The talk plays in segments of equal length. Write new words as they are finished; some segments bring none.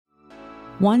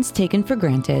Once taken for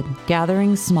granted,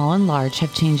 gatherings small and large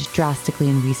have changed drastically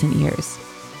in recent years.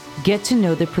 Get to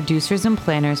know the producers and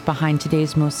planners behind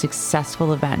today's most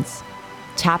successful events.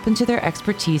 Tap into their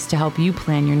expertise to help you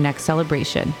plan your next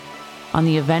celebration on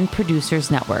the Event Producers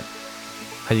Network.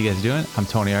 How you guys doing? I'm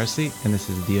Tony Arce, and this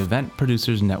is the Event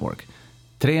Producers Network.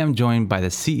 Today I'm joined by the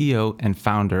CEO and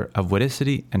founder of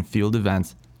Wedicity and Field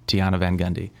Events, Tionna Van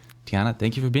Gundy. Tionna,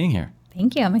 thank you for being here.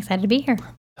 Thank you. I'm excited to be here.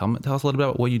 Tell us a little bit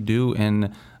about what you do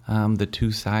in the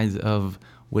two sides of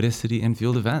Wedicity and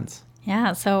Field Events.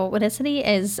 Yeah, so Wedicity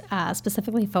is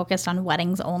specifically focused on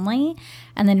weddings only,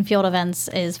 and then Field Events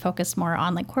is focused more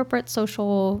on like corporate,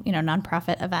 social,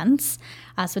 nonprofit events.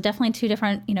 So definitely two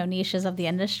different, niches of the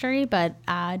industry, but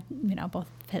both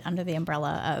fit under the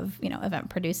umbrella of event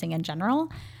producing in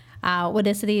general.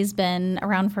 Wedicity's been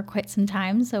around for quite some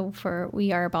time, so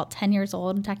we are about 10 years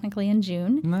old technically in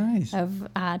June. Nice. Of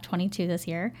 22 this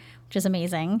year, which is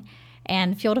amazing.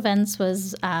 And Field Events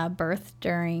was birthed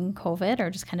during COVID, or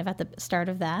just kind of at the start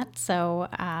of that. So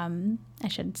I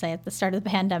should say at the start of the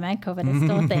pandemic, COVID is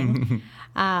still a thing.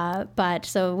 But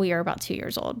so we are about 2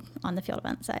 years old on the Field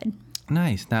Event side.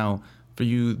 Nice. Now, for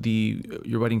you,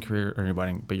 your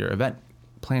event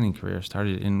planning career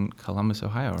started in Columbus,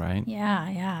 Ohio, right?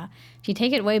 Yeah. If you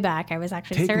take it way back, I was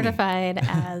actually certified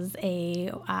as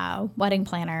a wedding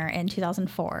planner in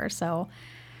 2004. So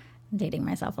I'm dating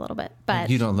myself a little bit,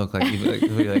 but you don't look like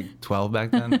you're like 12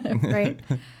 back then. Right?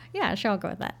 Yeah, sure, I'll go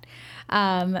with that.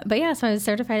 But yeah, so I was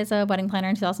certified as a wedding planner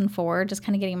in 2004, just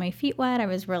kind of getting my feet wet. I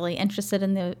was really interested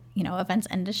in the events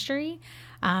industry.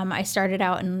 I started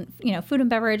out in food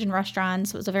and beverage and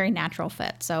restaurants. It was a very natural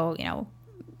fit. So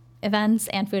events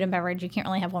and food and beverage, you can't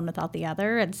really have one without the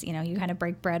other. It's you kind of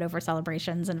break bread over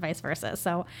celebrations and vice versa.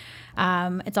 So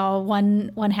it's all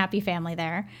one happy family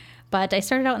there. But I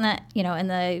started out in that, in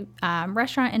the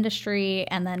restaurant industry,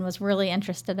 and then was really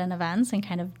interested in events and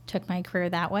kind of took my career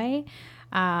that way.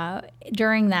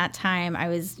 During that time, I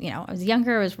was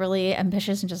younger, I was really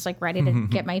ambitious and just like ready to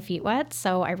get my feet wet.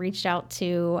 So I reached out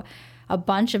to a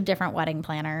bunch of different wedding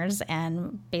planners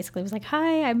and basically was like,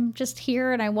 hi, I'm just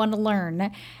here and I want to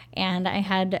learn. And I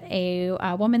had a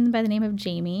woman by the name of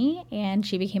Jamie, and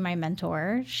she became my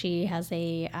mentor. She has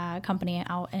a company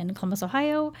out in Columbus,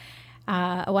 Ohio,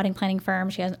 a wedding planning firm.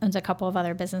 She owns a couple of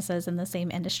other businesses in the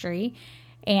same industry.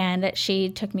 And she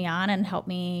took me on and helped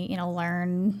me,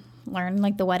 learn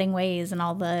like the wedding ways and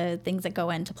all the things that go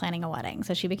into planning a wedding.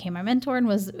 So she became my mentor and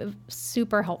was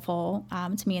super helpful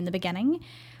to me in the beginning.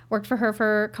 Worked for her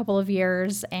for a couple of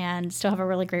years and still have a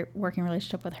really great working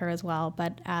relationship with her as well.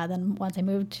 But then once I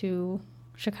moved to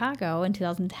Chicago in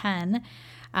 2010,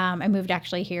 I moved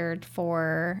actually here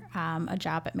for a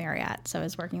job at Marriott. So I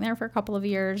was working there for a couple of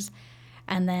years.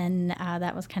 And then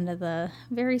that was kind of the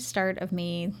very start of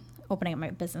me opening up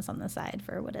my business on the side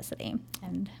for Wedicity.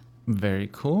 And very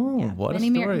cool. Yeah, what a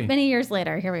story. Many years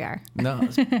later, here we are. No,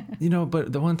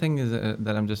 but the one thing is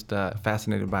that I'm just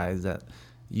fascinated by is that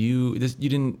you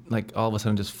didn't like all of a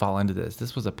sudden just fall into this.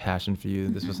 This was a passion for you.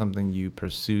 This was something you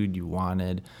pursued, you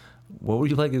wanted. What were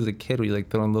you like as a kid? Were you like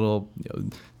throwing little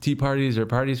tea parties or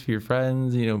parties for your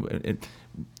friends?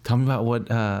 Tell me about what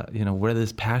where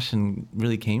this passion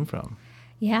really came from.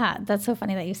 Yeah, that's so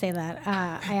funny that you say that.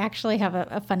 I actually have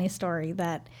a funny story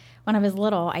that when I was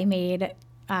little, I made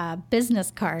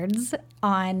business cards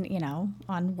on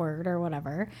Word or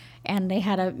whatever, and they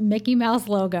had a Mickey Mouse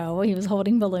logo. He was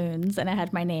holding balloons, and it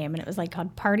had my name, and it was like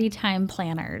called Party Time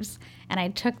Planners. And I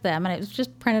took them, and it was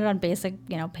just printed on basic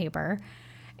paper,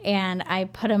 and I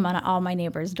put them on all my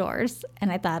neighbors' doors.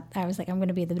 And I was like, I'm going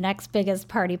to be the next biggest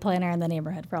party planner in the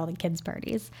neighborhood for all the kids'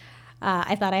 parties.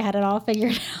 I thought I had it all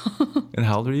figured out. And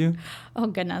how old were you? Oh,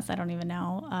 goodness. I don't even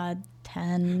know.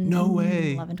 10. No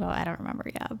way. 11, 12. I don't remember.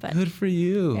 Yeah. But good for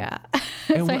you. Yeah.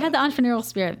 So I had the entrepreneurial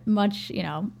spirit much,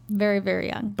 very, very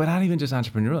young. But not even just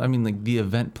entrepreneurial. I mean, like the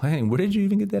event planning. Where did you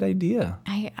even get that idea?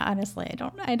 I honestly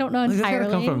don't know entirely. It's got to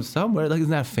come from somewhere. Like,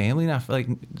 isn't that family? Not like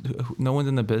no one's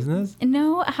in the business?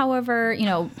 No. However,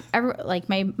 like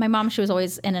my mom, she was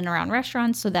always in and around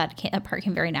restaurants. So that part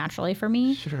came very naturally for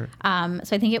me. Sure.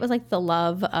 So I think it was like the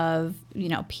love of,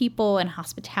 people and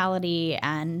hospitality.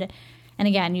 And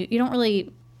again, you don't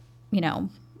really,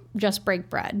 just break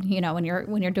bread. When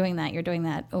you're doing that, you're doing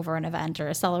that over an event or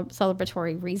a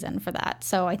celebratory reason for that.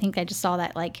 So I think I just saw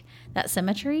that that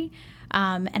symmetry.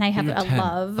 And I have a 10.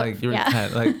 love. Like you're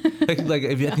 10. Like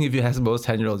if you ask most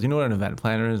 10-year-olds, you know what an event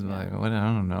planner is? Like, what? I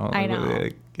don't know. I know.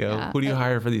 Like, who do you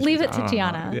hire for these? Leave it to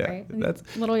Tionna. Yeah, right?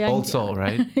 that's little young old soul,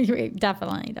 right?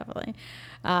 Definitely.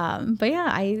 But yeah,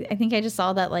 I think I just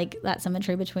saw that like that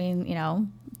symmetry between, you know,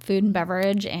 food and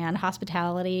beverage and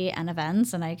hospitality and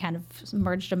events, and I kind of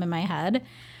merged them in my head.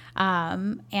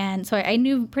 And so I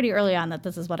knew pretty early on that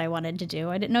this is what I wanted to do.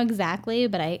 I didn't know exactly,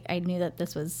 but I knew that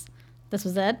this was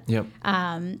it. Yep.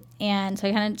 And so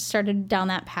I kind of started down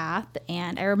that path.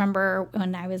 And I remember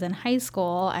when I was in high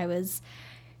school, I was,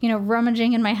 you know,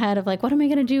 rummaging in my head of like, what am I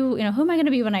going to do? You know, who am I going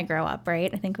to be when I grow up? Right.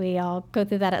 I think we all go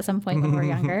through that at some point when we're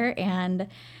younger. And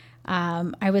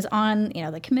I was on, you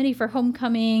know, the committee for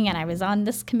homecoming, and I was on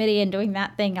this committee and doing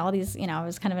that thing, all these, you know, I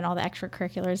was kind of in all the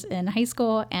extracurriculars in high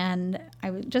school. And I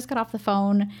just got off the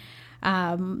phone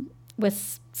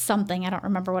with something. I don't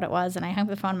remember what it was. And I hung up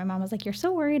the phone. My mom was like, you're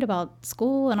so worried about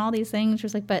school and all these things. She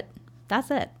was like, but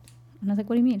that's it. And I was like,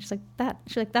 what do you mean? She's like, that.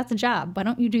 She's like, that's a job. Why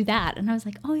don't you do that? And I was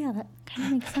like, oh yeah, that kind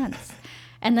of makes sense.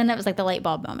 And then it was like the light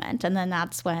bulb moment. And then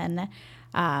that's when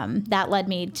that led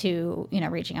me to, you know,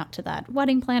 reaching out to that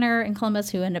wedding planner in Columbus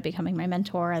who ended up becoming my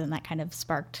mentor. And then that kind of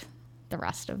sparked the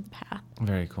rest of the path.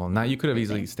 Very cool. Now, you could have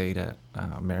easily stayed at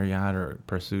Marriott or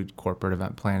pursued corporate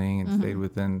event planning and stayed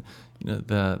within, you know,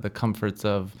 the comforts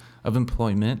of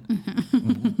employment.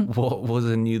 What was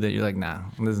in you that you're like, nah,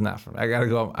 this is not for me. I gotta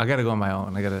go on my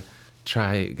own. I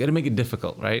gotta make it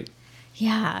difficult, right?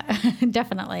 Yeah,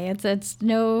 definitely. It's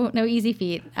no easy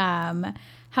feat.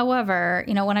 However,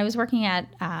 you know, when I was working at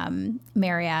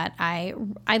Marriott, I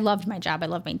loved my job. I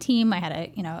loved my team. I had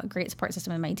a great support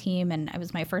system in my team, and it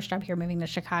was my first job here moving to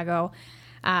Chicago.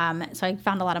 So I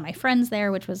found a lot of my friends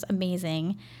there, which was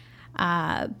amazing.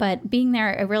 But being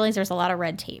there, I realized there's a lot of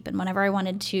red tape. And whenever I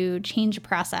wanted to change a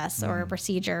process or a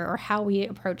procedure or how we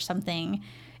approach something,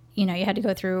 you know, you had to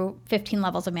go through 15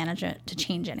 levels of management to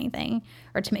change anything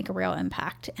or to make a real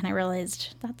impact. And I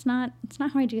realized it's not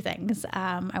how I do things.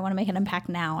 I want to make an impact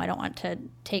now. I don't want to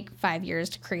take 5 years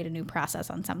to create a new process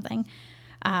on something.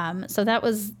 So that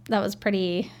was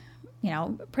pretty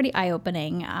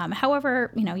eye-opening.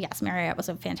 However, you know, yes, Marriott was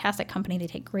a fantastic company. They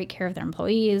take great care of their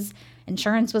employees.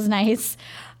 Insurance was nice.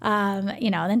 You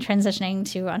know, and then transitioning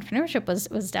to entrepreneurship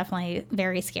was definitely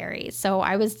very scary. So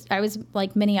I was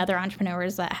like many other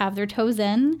entrepreneurs that have their toes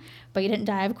in, but you didn't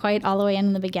dive quite all the way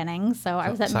in the beginning. So I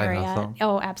was at Marriott. Hustle.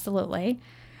 Oh, absolutely.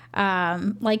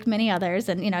 Like many others.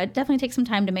 And, you know, it definitely takes some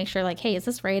time to make sure like, hey, is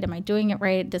this right? Am I doing it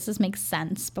right? Does this make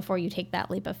sense before you take that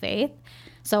leap of faith?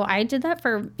 So I did that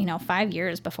for, you know, 5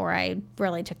 years before I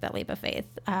really took that leap of faith.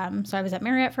 So I was at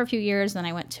Marriott for a few years. Then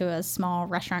I went to a small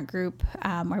restaurant group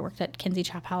where I worked at Kinsey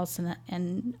Chop House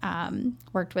and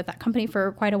worked with that company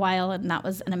for quite a while. And that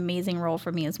was an amazing role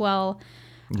for me as well.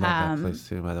 Love that place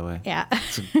too, by the way. Yeah.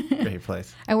 It's a great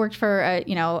place. I worked for,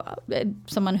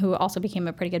 someone who also became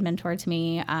a pretty good mentor to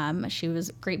me. She was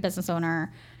a great business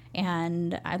owner.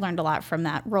 And I learned a lot from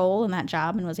that role and that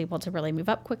job and was able to really move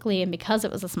up quickly. And because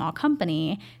it was a small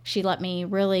company, she let me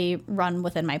really run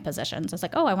within my positions. I was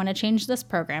like, oh, I want to change this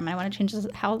program. I want to change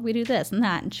how we do this and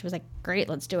that. And she was like, great,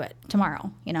 let's do it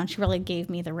tomorrow. You know, and she really gave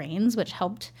me the reins, which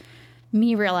helped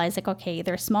me realize like, okay,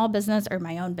 either small business or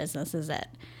my own business is it.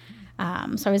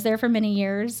 So I was there for many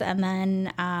years, and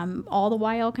then all the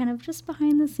while kind of just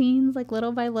behind the scenes, like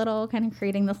little by little, kind of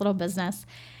creating this little business.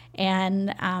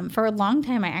 And for a long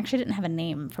time, I actually didn't have a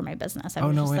name for my business. I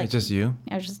was no way, like, just you?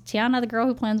 I was just Tionna, the girl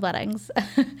who plans weddings.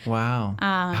 Wow.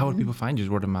 How would people find you?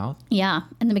 Just word of mouth? Yeah.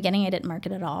 In the beginning, I didn't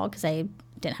market at all because I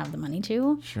didn't have the money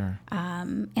to. Sure.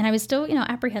 And I was still, you know,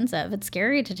 apprehensive. It's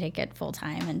scary to take it full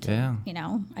time and to, you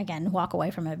know, again, walk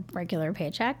away from a regular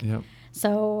paycheck. Yep.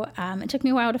 So it took me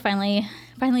a while to finally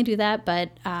do that. But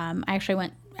I actually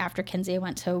went, after Kinsey, I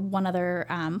went to one other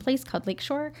place called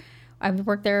Lakeshore. I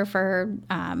worked there for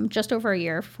just over a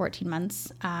year, 14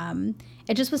 months.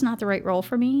 It just was not the right role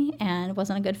for me and it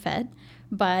wasn't a good fit.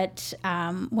 But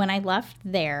when I left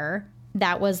there,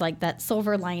 that was like that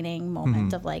silver lining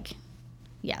moment of like,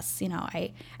 yes, you know,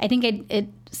 I think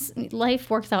life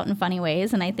works out in funny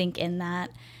ways. And I think in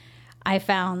that, I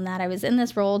found that I was in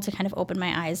this role to kind of open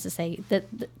my eyes to say that,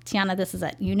 Tionna, this is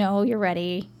it. You know, you're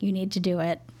ready. You need to do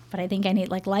it. But I think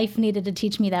life needed to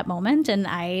teach me that moment, and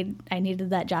I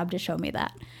needed that job to show me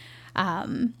that.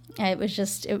 It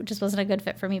just wasn't a good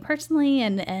fit for me personally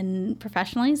and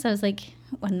professionally. So I was like,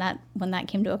 when that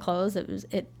came to a close,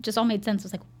 it just all made sense. I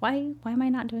was like, why am I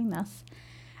not doing this?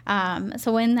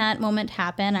 So when that moment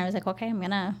happened, I was like, okay, I'm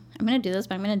gonna do this,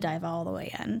 but I'm gonna dive all the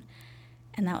way in,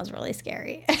 and that was really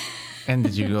scary. And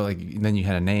did you go then you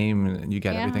had a name and you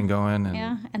got everything going? And,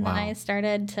 and then I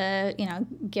started to, you know,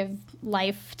 give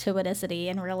life to Wedicity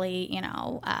and really, you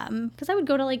know, because I would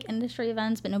go to like industry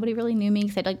events, but nobody really knew me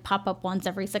because I'd like pop up once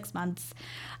every 6 months.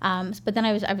 But then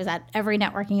I was at every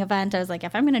networking event. I was like,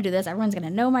 if I'm going to do this, everyone's going to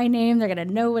know my name. They're going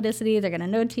to know Wedicity. They're going to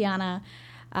know Tionna.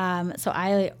 So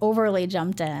I overly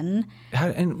jumped in.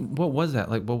 And what was that?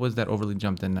 Like, what was that overly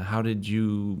jumped in? How did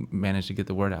you manage to get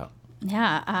the word out?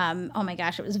 Yeah. Oh my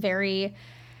gosh. It was very,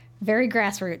 very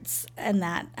grassroots in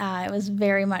that. It was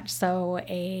very much so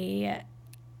a,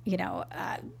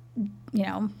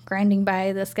 grinding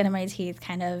by the skin of my teeth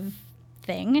kind of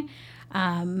thing.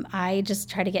 I just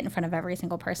tried to get in front of every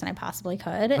single person I possibly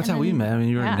could. That's how we met. I mean,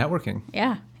 you were networking.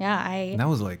 Yeah. And that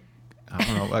was like, I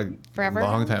don't know, like forever, a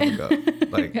long time ago.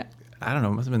 Like, I don't know,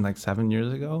 it must have been like 7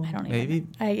 years ago. I don't maybe.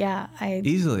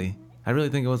 Easily. I really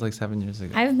think it was like 7 years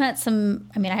ago. I have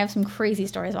some crazy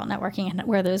stories about networking and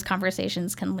where those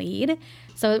conversations can lead.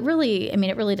 So it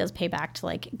really does pay back to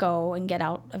like go and get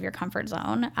out of your comfort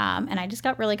zone. And I just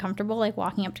got really comfortable like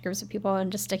walking up to groups of people and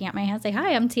just sticking out my hand, say,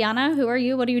 hi, I'm Tionna. Who are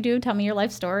you? What do you do? Tell me your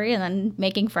life story. And then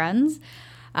making friends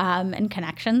and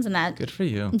connections. And that good for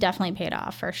you. Definitely paid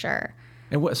off for sure.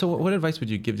 And what advice would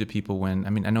you give to people when, I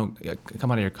mean, I know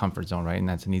come out of your comfort zone, right? And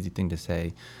that's an easy thing to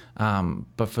say.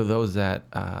 But for those that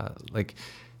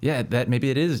that maybe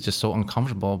it is just so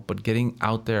uncomfortable, but getting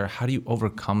out there, how do you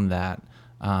overcome that,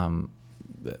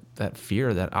 that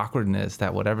fear, that awkwardness,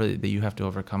 that whatever that you have to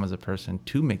overcome as a person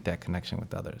to make that connection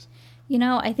with others?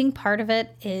 I think part of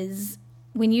it is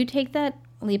when you take that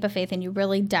leap of faith and you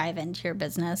really dive into your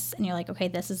business and you're like, okay,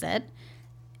 this is it.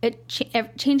 It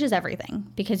changes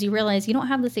everything because you realize you don't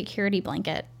have the security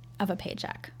blanket of a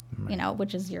paycheck, right,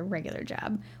 which is your regular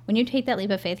job. When you take that leap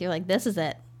of faith, you're like, this is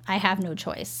it. I have no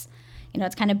choice.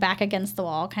 It's kind of back against the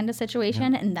wall kind of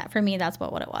situation. Yeah. And that for me, that's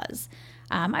what it was.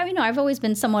 I've always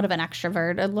been somewhat of an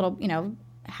extrovert, a little,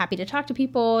 happy to talk to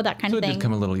people, that kind of thing. So it did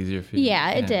come a little easier for you.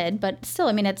 Yeah, it did. But still,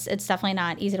 it's definitely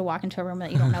not easy to walk into a room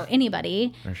that you don't know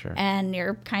anybody. For sure. And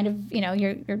you're kind of,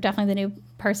 you're definitely the new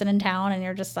person in town and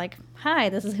you're just like, hi,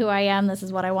 this is who I am. This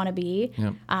is what I want to be.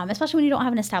 Yep. Especially when you don't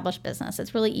have an established business.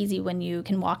 It's really easy when you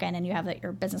can walk in and you have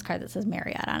your business card that says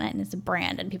Marriott on it and it's a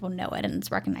brand and people know it and it's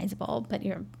recognizable. But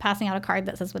you're passing out a card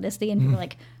that says Wedicity and people are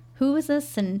like, who is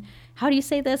this? And how do you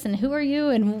say this? And who are you?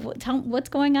 And tell what's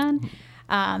going on?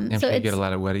 I'm sure you get a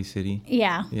lot of Wedicity.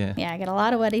 Yeah, I get a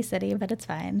lot of Wedicity, but it's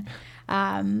fine.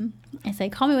 I say,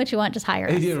 call me what you want, just hire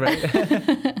us. Yeah,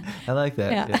 right. I like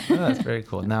that. Yeah. Oh, that's very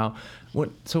cool. Now,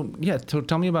 so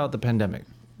tell me about the pandemic.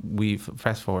 We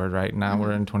fast forward, right? Now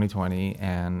we're in 2020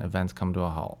 and events come to a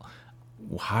halt.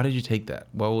 How did you take that?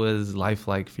 What was life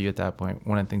like for you at that point?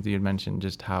 One of the things that you had mentioned,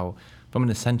 just how from an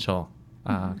essential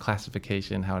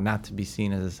classification, how not to be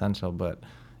seen as essential, but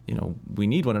we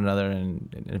need one another,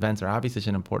 and events are obviously such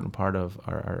an important part of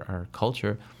our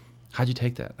culture. How'd you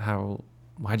take that?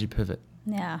 Why'd you pivot?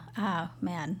 Yeah. Oh,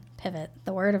 man. Pivot.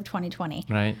 The word of 2020.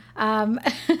 Right.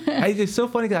 It's so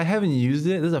funny because I haven't used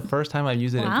it. This is the first time I've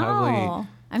used it in probably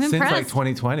since like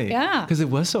 2020. Yeah. Because it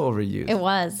was so overused. It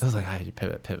was. I was like, you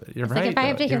pivot. You're it's right. Like if I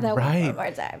have to hear that one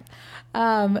more time.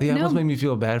 It almost made me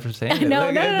feel bad for saying it. No.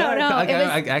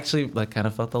 I actually kind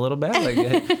of felt a little bad.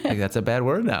 Like that's a bad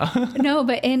word now. No,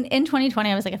 but in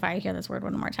 2020, I was like, if I hear this word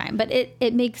one more time, but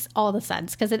it makes all the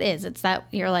sense because it is. It's that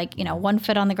you're like, 1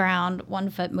 foot on the ground, 1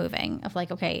 foot moving. Of like,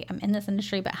 okay, I'm in this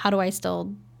industry, but how do I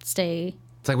still stay?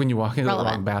 It's like when you walk into relevant.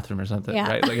 the wrong bathroom or something, yeah.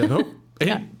 right? Like,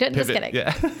 just kidding.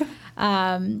 Yeah.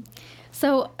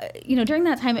 So, during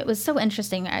that time, it was so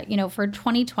interesting, for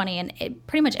 2020, and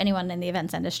pretty much anyone in the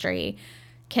events industry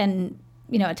can,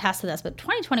 attest to this, but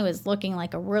 2020 was looking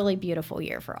like a really beautiful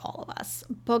year for all of us.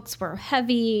 Books were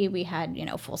heavy. We had,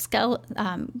 full scale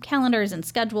calendars and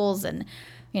schedules and,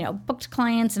 booked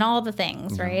clients and all the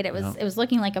things, right? It was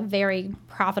looking like a very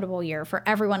profitable year for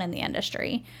everyone in the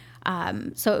industry.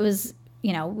 So it was,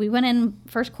 we went in,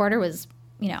 first quarter was,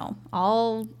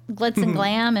 all glitz and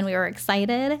glam, and we were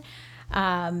excited.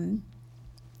 And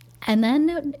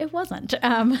then it wasn't.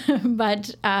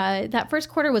 But that first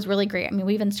quarter was really great. I mean,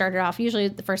 we even started off, usually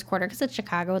the first quarter, because it's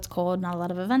Chicago, it's cold, not a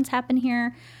lot of events happen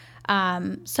here.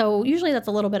 So usually that's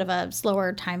a little bit of a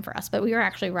slower time for us, but we were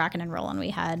actually rocking and rolling. We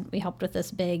helped with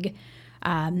this big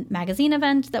magazine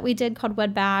event that we did called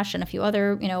Wed Bash and a few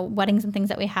other, weddings and things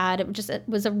that we had. It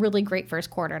was a really great first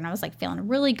quarter, and I was like feeling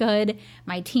really good.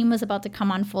 My team was about to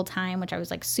come on full time, which I was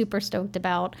like super stoked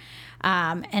about.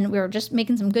 And we were just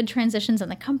making some good transitions in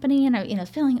the company, and I,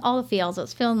 feeling all the feels. I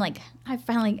was feeling like I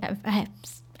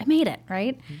made it,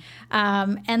 right?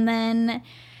 And then,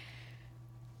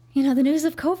 the news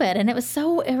of COVID, and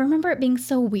I remember it being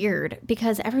so weird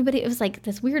because it was like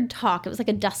this weird talk. It was like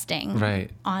a dusting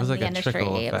on the industry.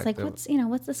 It was like, what's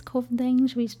this COVID thing?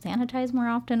 Should we sanitize more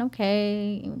often?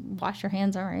 Okay. Wash your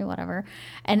hands. All right, whatever.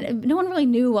 And no one really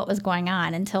knew what was going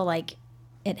on until like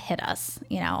it hit us,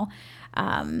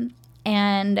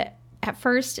 And at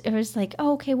first it was like,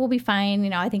 oh, okay, we'll be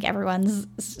fine. I think everyone's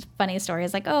funny story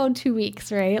is like, oh, 2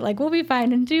 weeks, right? Like, we'll be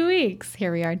fine in 2 weeks.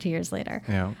 Here we are 2 years later.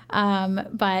 Yeah.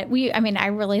 But I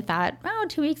really thought, oh,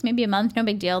 2 weeks, maybe a month, no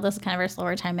big deal. This is kind of our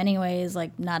slower time anyways,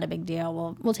 like not a big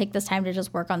deal. We'll take this time to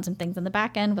just work on some things in the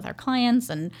back end with our clients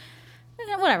and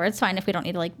whatever. It's fine if we don't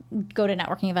need to like go to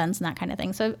networking events and that kind of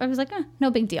thing. So I was like, no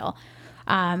big deal.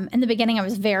 In the beginning, I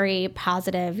was very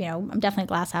positive. I'm definitely a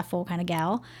glass half full kind of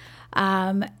gal.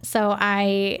 So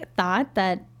I thought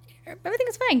that everything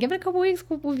is fine. Give it a couple weeks,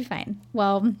 we'll be fine.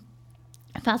 Well,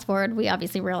 fast forward, we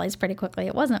obviously realized pretty quickly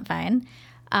it wasn't fine.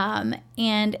 And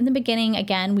in the beginning,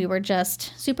 again, we were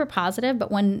just super positive.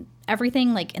 But when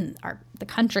everything like in the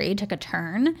country took a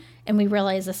turn and we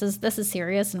realized this is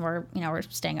serious and we're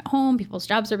staying at home, people's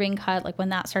jobs are being cut. Like when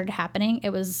that started happening, it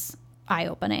was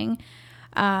eye-opening.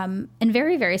 And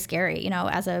very, very scary,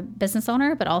 as a business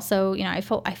owner, but also, I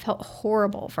felt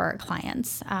horrible for our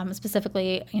clients,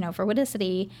 specifically, for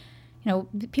Wedicity.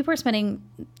 People are spending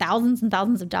thousands and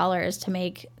thousands of dollars to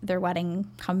make their wedding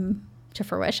come to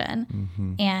fruition.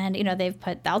 Mm-hmm. And, they've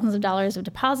put thousands of dollars of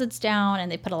deposits down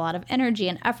and they put a lot of energy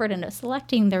and effort into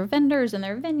selecting their vendors and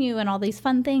their venue and all these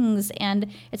fun things.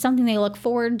 And it's something they look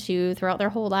forward to throughout their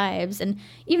whole lives. And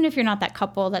even if you're not that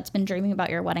couple that's been dreaming about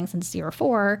your wedding since you were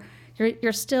 4,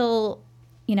 you're still,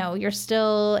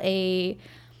 a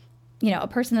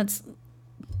person that's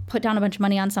put down a bunch of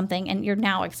money on something and you're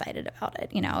now excited about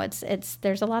it.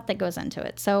 There's a lot that goes into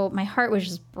it. So my heart was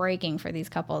just breaking for these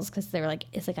couples because they were like,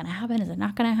 is it going to happen? Is it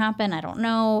not going to happen? I don't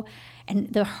know. And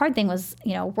the hard thing was,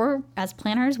 we're as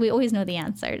planners, we always know the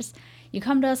answers. You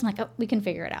come to us and like, oh, we can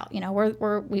figure it out.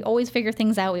 We always figure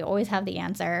things out. We always have the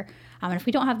answer. And if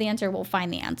we don't have the answer, we'll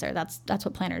find the answer. That's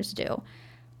what planners do.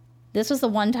 This was the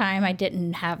one time I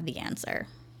didn't have the answer.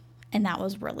 And that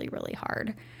was really, really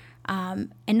hard. And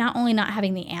not only not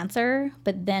having the answer,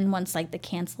 but then once like the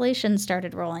cancellation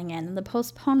started rolling in and the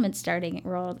postponement starting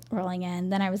rolling in,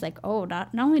 then I was like, oh, not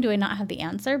only do I not have the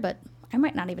answer, but I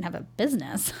might not even have a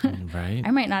business. Right.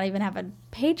 I might not even have a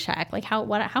paycheck. Like how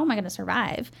am I going to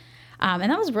survive? And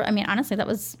that was, honestly, that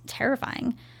was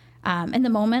terrifying. In the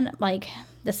moment, like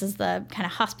this is the kind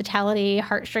of hospitality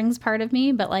heartstrings part of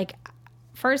me, but like,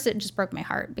 first, it just broke my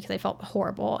heart because I felt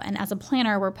horrible. And as a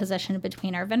planner, we're positioned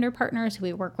between our vendor partners who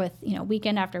we work with,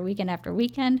 weekend after weekend after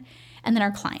weekend, and then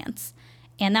our clients.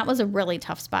 And that was a really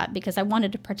tough spot because I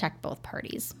wanted to protect both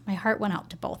parties. My heart went out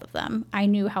to both of them. I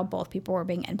knew how both people were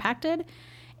being impacted.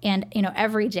 And,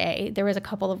 every day, there was a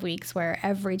couple of weeks where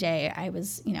every day I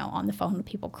was, on the phone with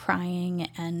people crying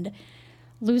and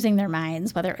losing their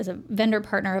minds, whether it was a vendor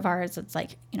partner of ours. It's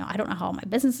like, I don't know how my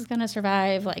business is going to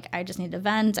survive. Like, I just need to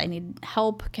vent. I need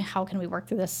help. How can we work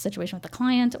through this situation with the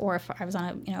client? Or if I was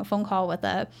on a, phone call with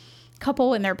a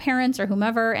couple and their parents or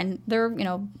whomever, and they're,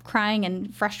 crying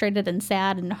and frustrated and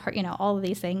sad and, all of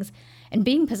these things. And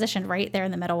being positioned right there in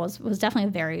the middle was definitely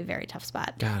a very, very tough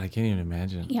spot. God, I can't even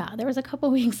imagine. Yeah, there was a couple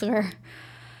of weeks where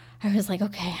I was like,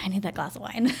 okay, I need that glass of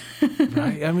wine.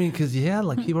 Right. I mean, because,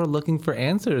 like people are looking for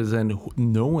answers and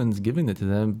no one's giving it to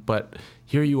them. But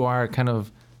here you are kind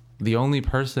of the only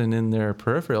person in their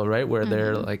peripheral, right? Where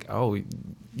they're like, oh,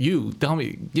 you tell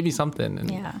me, give me something. And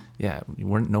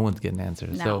no one's getting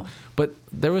answers. No. So, but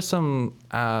there was some,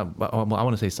 I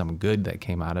want to say some good that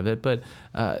came out of it. But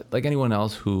like anyone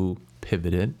else who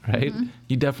pivoted, right? Mm-hmm.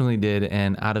 You definitely did.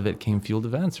 And out of it came Fueled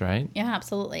Events, right? Yeah,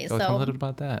 absolutely. So tell a little bit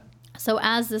about that. So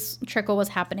as this trickle was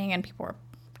happening and people were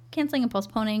canceling and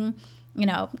postponing,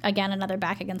 again, another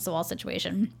back against the wall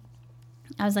situation,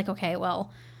 I was like, okay,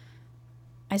 well,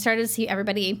 I started to see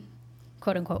everybody,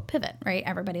 quote unquote, pivot, right?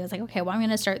 Everybody was like, okay, well, I'm going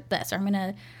to start this, or I'm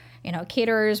going to,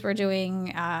 caterers were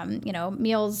doing,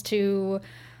 meals to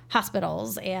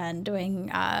hospitals and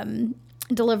doing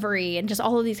delivery and just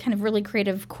all of these kind of really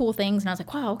creative, cool things. And I was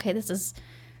like, wow, okay,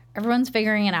 everyone's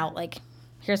figuring it out. Like,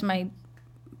 here's my,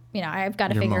 I've got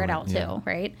to figure it out too,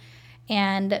 right?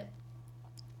 And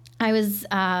I was,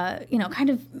 kind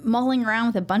of mulling around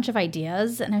with a bunch of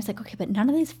ideas, and I was like, okay, but none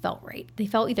of these felt right. They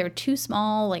felt either too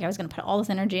small, like I was going to put all this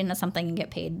energy into something and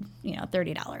get paid,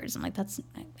 $30. I'm like,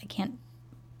 I can't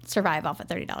survive off of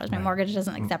 $30. My mortgage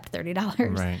doesn't accept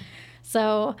 $30. Right.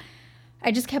 So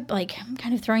I just kept like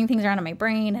kind of throwing things around in my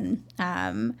brain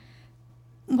and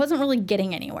wasn't really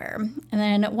getting anywhere. And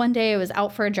then one day I was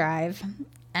out for a drive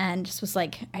and just was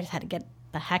like, I just had to get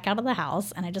the heck out of the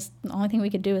house. And the only thing we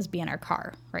could do is be in our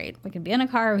car, right? We could be in a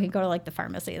car, we could go to like the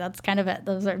pharmacy. That's kind of it.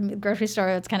 Those are grocery store.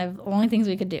 That's kind of the only things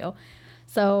we could do.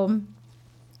 So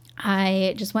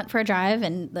I just went for a drive,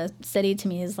 and the city to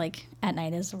me is like at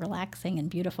night is relaxing and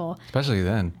beautiful. Especially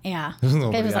then. Yeah. There's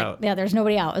nobody it was out. Like, yeah, there's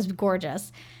nobody out. It was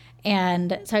gorgeous.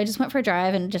 And so I just went for a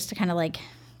drive and just to kind of like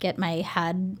get my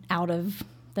head out of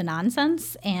the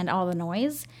nonsense and all the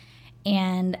noise.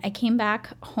 And I came back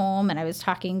home and I was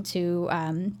talking to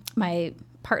my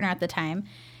partner at the time.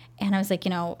 And I was like,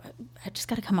 I just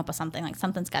got to come up with something. Like,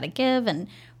 something's got to give. And,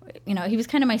 he was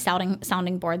kind of my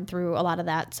sounding board through a lot of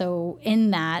that. So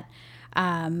in that,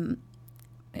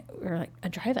 we were like, a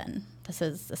drive-in.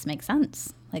 This makes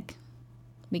sense. Like,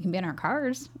 we can be in our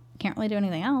cars. Can't really do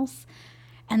anything else.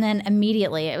 And then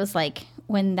immediately it was like,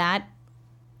 when that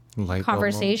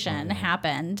conversation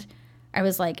happened, I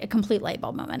was like, a complete light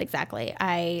bulb moment. Exactly.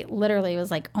 I literally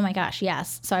was like, oh my gosh,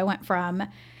 yes. So I went from,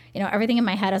 everything in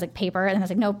my head, I was like, paper. And I was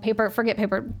like, no, paper, forget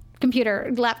paper,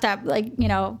 computer, laptop, like,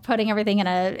 putting everything in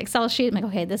an Excel sheet. I'm like,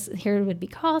 okay, this here would be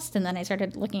cost. And then I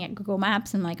started looking at Google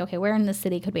Maps and like, okay, where in the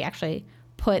city could we actually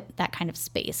put that kind of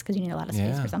space? Because you need a lot of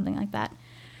space for something like that.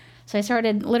 So I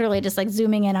started literally just like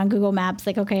zooming in on Google Maps,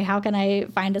 like, okay, how can I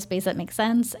find a space that makes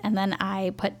sense? And then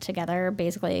I put together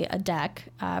basically a deck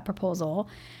proposal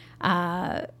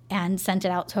and sent it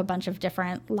out to a bunch of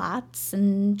different lots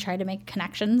and tried to make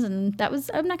connections. And that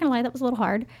was, I'm not gonna lie, that was a little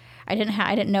hard. I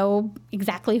didn't know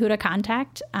exactly who to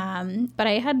contact, but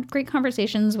I had great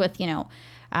conversations with,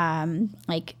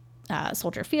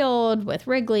 Soldier Field, with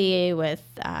Wrigley, with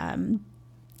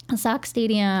Sox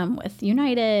Stadium, with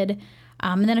United,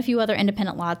 and then a few other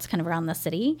independent lots kind of around the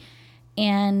city.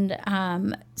 And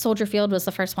Soldier Field was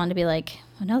the first one to be like,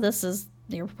 oh, no,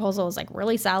 your proposal is like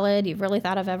really solid. You've really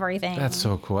thought of everything. That's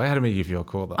so cool. I had to make you feel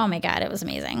cool though. Oh my God, it was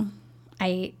amazing.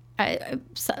 I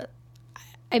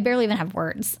barely even have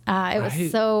words.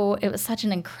 It was such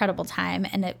an incredible time,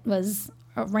 and it was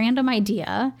a random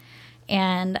idea.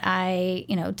 And I,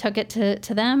 took it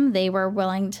to them. They were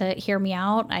willing to hear me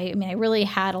out. I really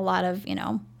had a lot of,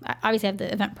 obviously I have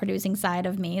the event producing side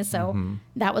of me. So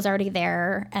that was already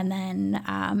there. And then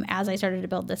as I started to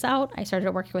build this out, I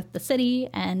started working with the city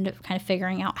and kind of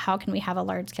figuring out how can we have a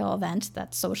large scale event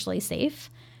that's socially safe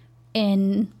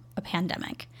in a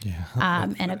pandemic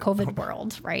and a COVID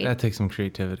world, right? That takes some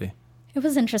creativity. It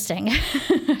was interesting.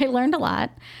 I learned a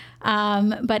lot.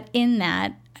 But in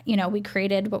that, we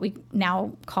created what we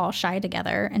now call Shy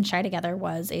Together. And Shy Together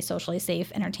was a socially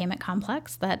safe entertainment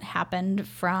complex that happened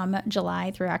from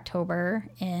July through October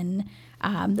in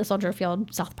the Soldier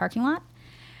Field South parking lot.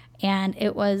 And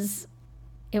it was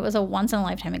a once in a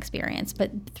lifetime experience, but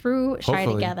through Shy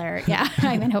Together,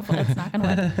 hopefully it's not going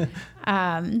to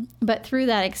work. But through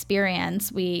that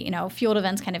experience, we, field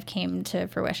events kind of came to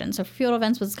fruition. So field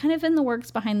events was kind of in the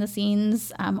works behind the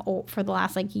scenes for the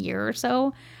last year or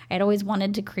so. I had always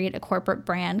wanted to create a corporate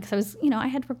brand because I was, I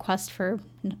had requests for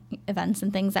events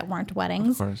and things that weren't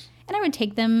weddings, of course. And I would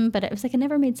take them, but it was like, it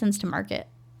never made sense to market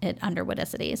it under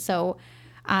Wedicity. So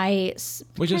I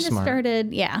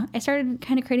started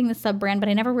kind of creating the sub brand, but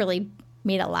I never really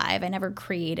made it live. I never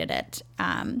created it.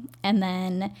 And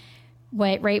then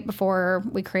right before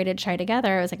we created Shy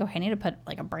Together, I was like, okay, I need to put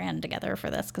a brand together for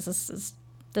this because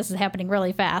this is happening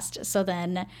really fast. So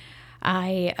then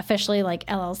I officially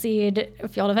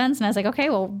LLC'd Field Events, and I was like, okay,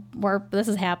 well, this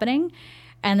is happening.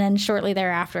 And then shortly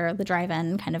thereafter, the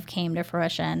drive-in kind of came to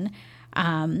fruition,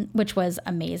 which was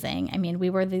amazing. I mean, we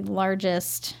were the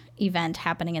largest event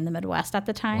happening in the Midwest at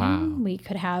the time. Wow. We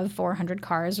could have 400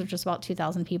 cars, which was about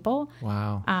 2,000 people.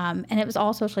 Wow. And it was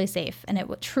all socially safe. And it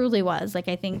truly was. I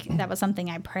think that was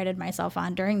something I prided myself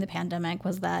on during the pandemic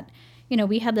was that,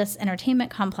 we had this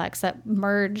entertainment complex that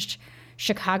merged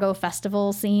Chicago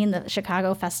festival scene, the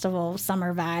Chicago festival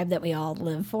summer vibe that we all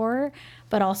live for,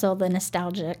 but also the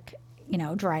nostalgic,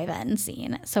 drive-in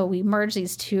scene. So we merged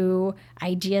these two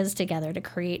ideas together to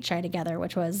create Shy Together,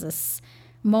 which was this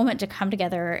moment to come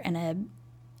together in an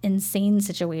insane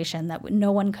situation that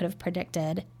no one could have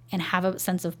predicted and have a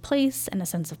sense of place and a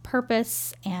sense of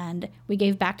purpose. And we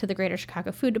gave back to the Greater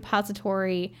Chicago Food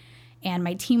Depository, and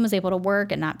my team was able to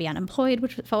work and not be unemployed,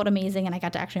 which felt amazing. And I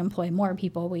got to actually employ more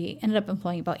people. We ended up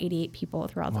employing about 88 people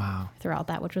throughout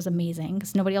that, which was amazing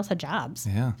because nobody else had jobs,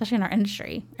 especially in our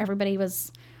industry. Everybody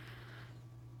was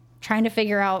trying to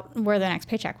figure out where the next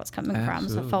paycheck was coming from.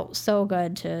 So it felt so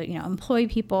good to, employ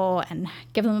people and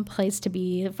give them a place to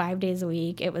be 5 days a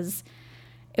week. It was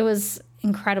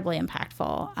incredibly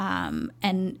impactful.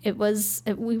 And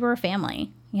we were a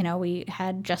family. We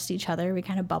had just each other. We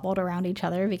kind of bubbled around each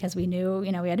other because we knew,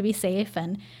 we had to be safe,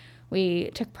 and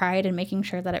we took pride in making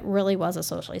sure that it really was a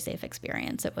socially safe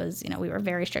experience. It was, we were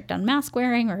very strict on mask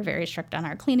wearing. We were very strict on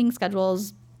our cleaning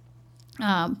schedules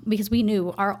because we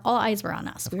knew all eyes were on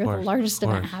us. We were the largest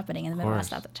event happening in the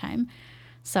Midwest at the time.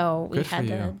 So we had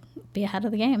to be ahead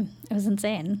of the game. It was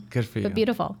insane. Good for you. But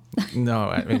beautiful.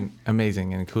 No,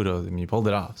 amazing. And kudos. You pulled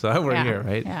it off. So we're here,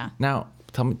 right? Yeah. Now,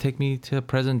 take me to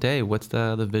present day. What's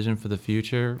the vision for the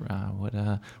future?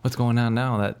 What's going on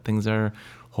now that things are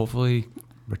hopefully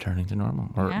returning to normal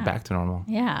or back to normal?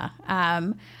 Yeah.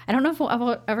 I don't know if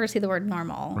we'll ever see the word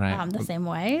normal the same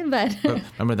way, but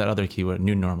remember that other keyword,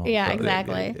 new normal. Yeah, so,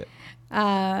 exactly.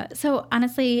 So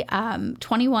honestly,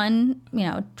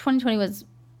 2020 was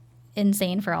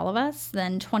insane for all of us.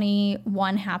 Then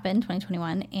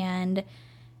 2021, and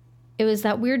it was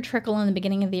that weird trickle in the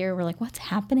beginning of the year. We're like, what's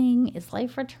happening? Is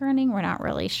life returning? We're not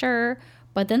really sure.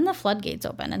 But then the floodgates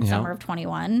opened in summer of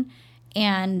 21,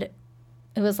 and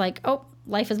it was like, oh,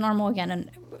 life is normal again.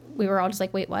 And we were all just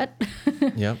like, wait, what?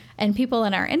 Yep. And people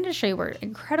in our industry were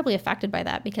incredibly affected by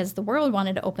that because the world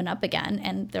wanted to open up again.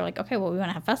 And they're like, okay, well, we want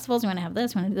to have festivals. We want to have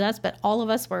this. We want to do this. But all of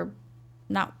us were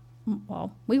not,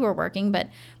 well, we were working, but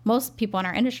most people in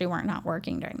our industry weren't not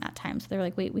working during that time. So they're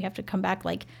like, wait, we have to come back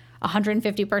like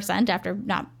 150% after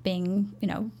not being,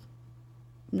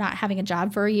 not having a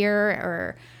job for a year,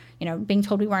 or, being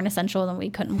told we weren't essential and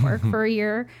we couldn't work for a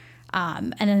year.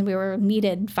 And then we were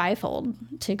needed fivefold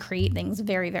to create things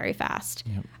very, very fast.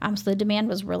 Yep. So the demand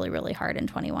was really, really hard in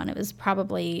 21. It was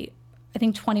probably, I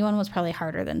think 21 was probably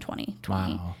harder than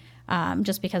 2020. Wow.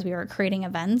 Just because we were creating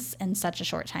events in such a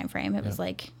short time frame. It was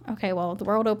like, okay, well, the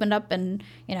world opened up in,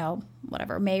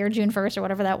 whatever, May or June 1st or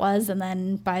whatever that was. And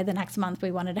then by the next month,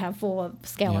 we wanted to have full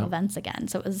scale events again.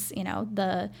 So it was,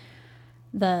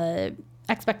 the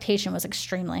expectation was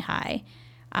extremely high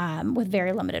with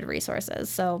very limited resources.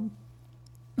 So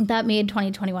that made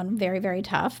 2021 very, very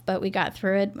tough, but we got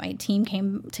through it. My team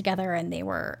came together and they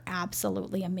were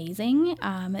absolutely amazing.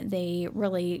 They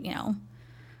really,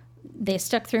 they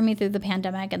stuck through me through the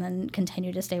pandemic and then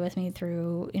continued to stay with me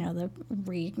through, the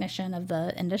reignition of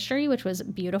the industry, which was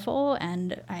beautiful.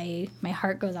 And my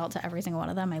heart goes out to every single one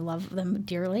of them. I love them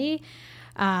dearly.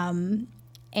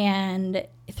 And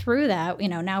through that,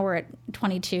 now we're at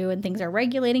 22 and things are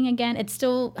regulating again. It's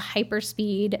still hyper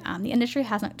speed. The industry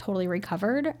hasn't totally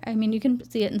recovered. I mean, you can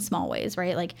see it in small ways,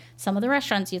 right? Like some of the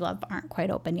restaurants you love aren't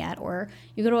quite open yet, or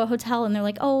you go to a hotel and they're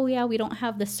like, oh yeah, we don't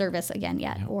have this service again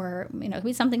yet. Yep. Or, it could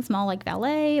be something small like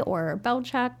valet or bell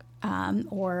check,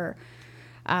 or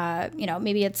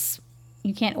maybe it's,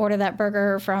 you can't order that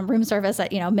burger from room service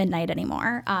at, midnight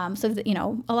anymore. So,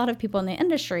 a lot of people in the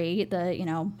industry,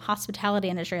 the, hospitality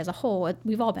industry as a whole,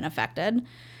 we've all been affected.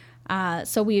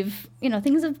 So we've,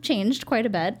 things have changed quite a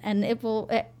bit, and it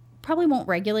probably won't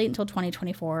regulate until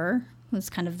 2024 was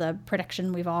kind of the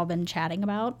prediction we've all been chatting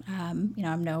about.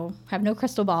 Have no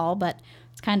crystal ball, but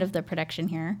it's kind of the prediction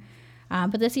here.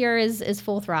 But this year is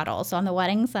full throttle. So on the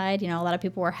wedding side, a lot of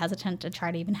people were hesitant to try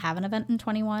to even have an event in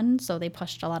 21. So they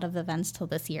pushed a lot of events till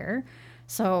this year.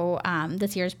 So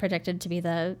this year is predicted to be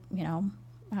the,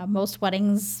 most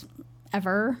weddings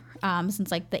ever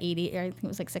since like the 80s, I think it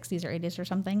was like 60s or 80s or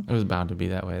something. It was bound to be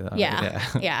that way though.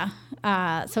 Yeah.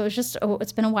 So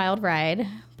it's been a wild ride,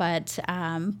 but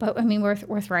I mean,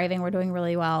 we're thriving. We're doing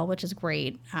really well, which is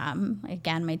great.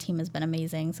 Again, my team has been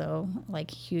amazing. So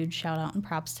like huge shout out and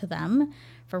props to them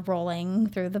for rolling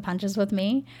through the punches with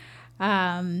me.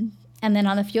 And then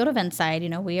on the field event side,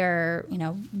 we are,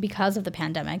 because of the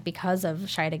pandemic, because of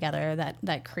Shy Together,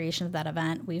 that creation of that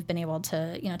event, we've been able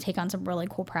to, take on some really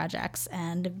cool projects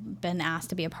and been asked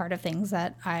to be a part of things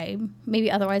that I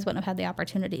maybe otherwise wouldn't have had the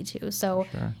opportunity to. So,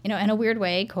 sure. In a weird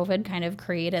way, COVID kind of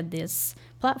created this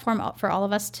platform for all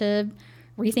of us to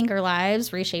rethink our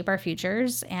lives, reshape our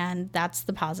futures, and that's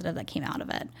the positive that came out of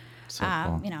it. So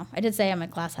cool. I did say I'm a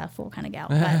glass half full kind of gal.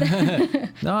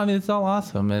 But No, I mean, it's all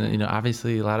awesome. And,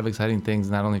 obviously a lot of exciting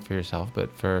things, not only for yourself, but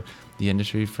for the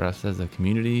industry, for us as a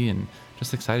community, and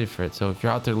just excited for it. So if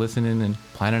you're out there listening and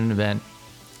planning an event,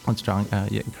 I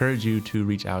encourage you to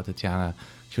reach out to Tionna.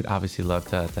 She would obviously love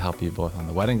to help you both on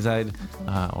the wedding side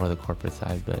or the corporate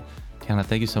side. But Tionna,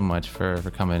 thank you so much for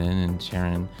coming in and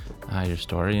sharing your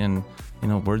story and,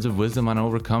 words of wisdom on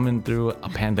overcoming through a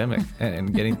pandemic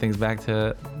and getting things back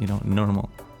to,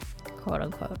 normal. Quote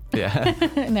unquote. Yeah.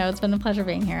 No, it's been a pleasure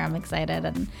being here. I'm excited.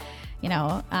 And,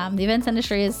 the events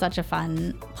industry is such a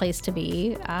fun place to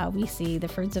be. We see the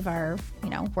fruits of our,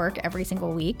 work every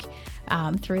single week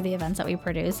through the events that we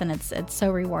produce. And it's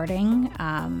so rewarding.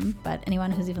 But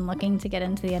anyone who's even looking to get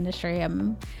into the industry,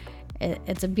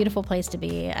 it's a beautiful place to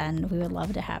be. And we would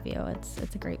love to have you.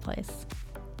 It's a great place.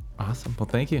 Awesome. Well,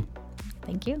 thank you.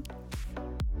 Thank you.